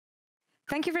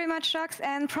Thank you very much, Rox.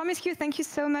 And promisq, thank you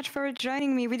so much for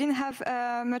joining me. We didn't have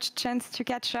much chance to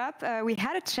catch up. We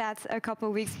had a chat a couple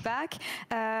of weeks back,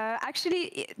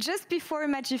 actually just before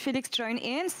Felix joined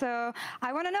in. So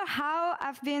I want to know how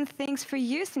have been things for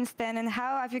you since then, and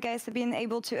how have you guys been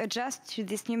able to adjust to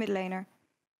this new mid laner?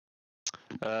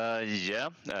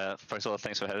 First of all,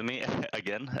 thanks for having me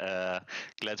again.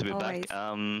 Glad to be Always.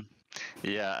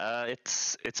 back.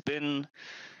 It's been.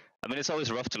 I mean, it's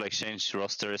always rough to like change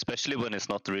roster, especially when it's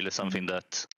not really something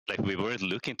that like we weren't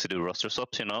looking to do roster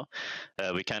swaps. You know,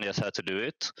 we kind of just had to do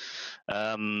it.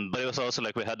 But it was also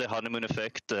like we had the honeymoon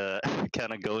effect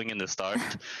kind of going in the start.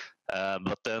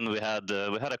 But then we had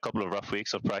a couple of rough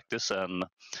weeks of practice and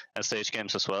stage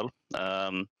games as well.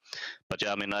 But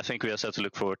yeah, I mean, I think we just have to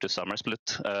look forward to summer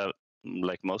split,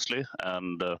 like mostly,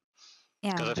 and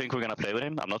because I think we're gonna play with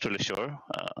him. I'm not really sure,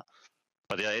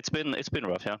 but yeah, it's been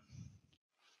rough, yeah.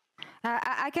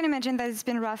 I can imagine that it's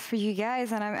been rough for you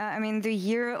guys, and I mean the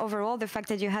year overall, the fact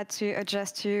that you had to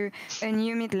adjust to a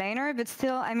new mid laner, but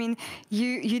still, I mean,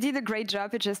 you did a great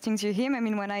job adjusting to him. I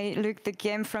mean, when I looked the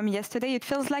game from yesterday, it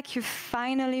feels like you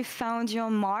finally found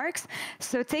your marks.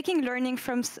 So taking learning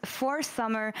for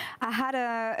summer, I had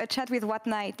a chat with What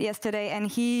Knight yesterday, and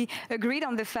he agreed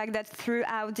on the fact that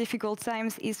throughout difficult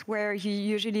times is where you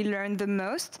usually learn the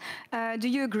most. Do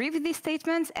you agree with these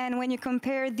statements? And when you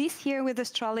compare this year with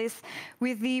Astralis,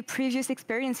 with the previous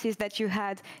experiences that you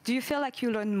had, do you feel like you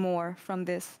learn more from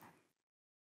this?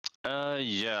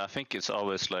 Yeah, I think it's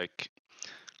always like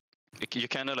you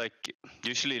kind of like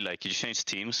usually like you change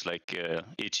teams like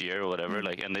each year or whatever,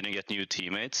 like, and then you get new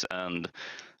teammates, and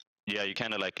yeah, you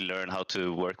kind of like learn how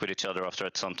to work with each other after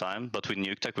some time. But with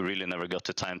NukeTech, we really never got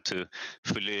the time to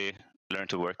fully learn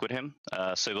to work with him.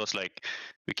 So it was like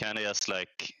we kind of just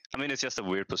like, I mean, it's just a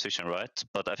weird position, right?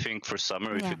 But I think for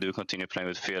summer, if we do continue playing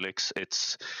with Felix,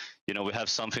 it's, you know, we have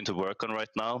something to work on right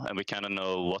now, and we kind of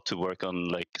know what to work on,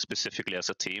 like specifically as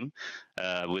a team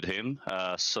with him.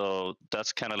 So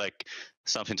that's kind of like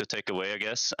something to take away, I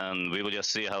guess. And we will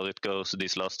just see how it goes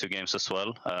these last two games as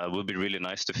well. It would be really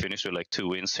nice to finish with like 2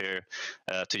 wins here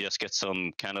to just get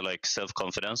some kind of like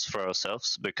self-confidence for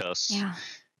ourselves, because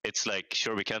it's like,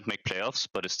 sure, we can't make playoffs,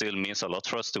 but it still means a lot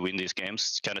for us to win these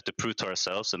games, kind of to prove to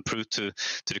ourselves and prove to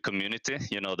the community,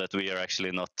 you know, that we are actually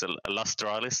not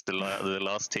Astralis, the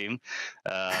last team.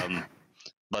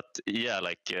 But yeah,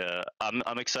 like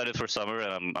I'm excited for summer,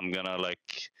 and I'm gonna like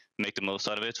make the most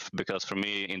out of it, because for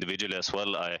me individually as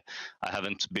well, I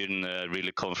haven't been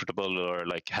really comfortable or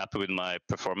like happy with my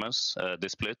performance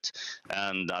this split.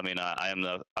 And I mean, I am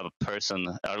a person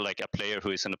or like a player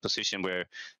who is in a position where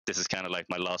this is kind of like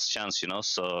my last chance, you know.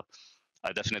 So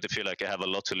I definitely feel like I have a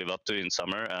lot to live up to in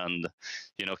summer, and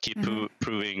you know, keep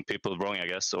proving people wrong, I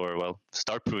guess, or well,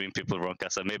 start proving people wrong,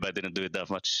 because maybe I didn't do it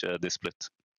that much this split.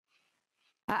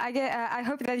 I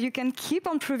hope that you can keep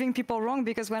on proving people wrong,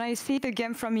 because when I see the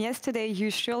game from yesterday,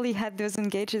 you surely had those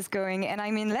engages going. And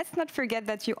I mean, let's not forget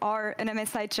that you are an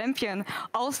MSI champion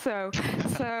also.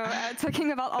 So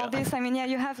talking about all this, I mean, yeah,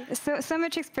 you have so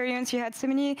much experience. You had so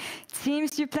many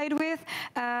teams you played with.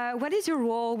 What is your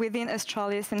role within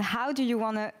Astralis, and how do you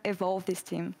want to evolve this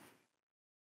team?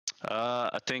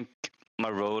 I think my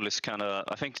role is kind of,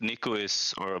 I think Nico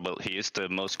is, or well, he is the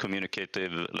most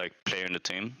communicative like player in the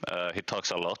team. He talks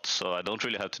a lot, so I don't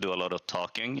really have to do a lot of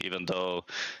talking, even though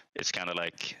it's kind of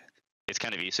like, it's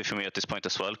kind of easy for me at this point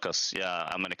as well, because yeah,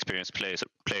 I'm an experienced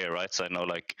player, right? So I know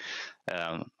like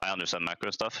I understand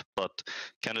macro stuff, but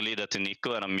kind of leave that to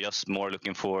Nico, and I'm just more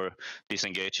looking for these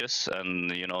engages and,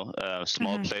 you know,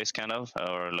 small plays kind of,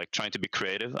 or like trying to be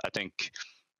creative. I think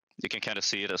you can kind of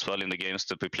see it as well in the games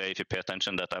that we play, if you pay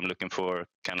attention, that I'm looking for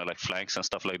kind of like flanks and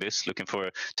stuff like this, looking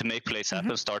for to make plays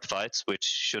happen, start fights, which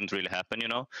shouldn't really happen, you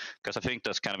know, because I think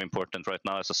that's kind of important right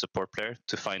now as a support player,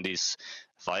 to find these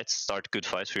fights, start good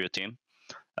fights for your team.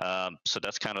 So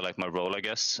that's kind of like my role, I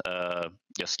guess.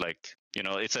 Just like, you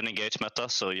know, it's an engage meta,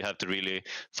 so you have to really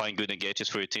find good engages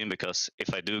for your team, because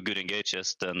if I do good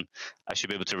engages, then I should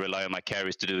be able to rely on my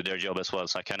carries to do their job as well.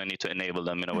 So I kind of need to enable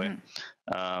them in a way.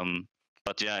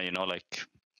 But yeah, you know, like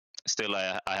still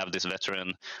I have this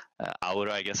veteran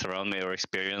aura, I guess, around me, or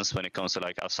experience when it comes to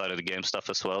like outside of the game stuff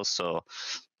as well. So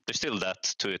there's still that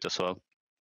to it as well.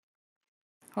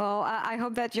 Well, I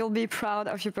hope that you'll be proud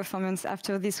of your performance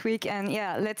after this week. And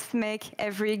yeah, let's make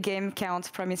every game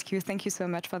count, promisq. Thank you so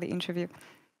much for the interview.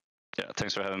 Yeah,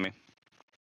 thanks for having me.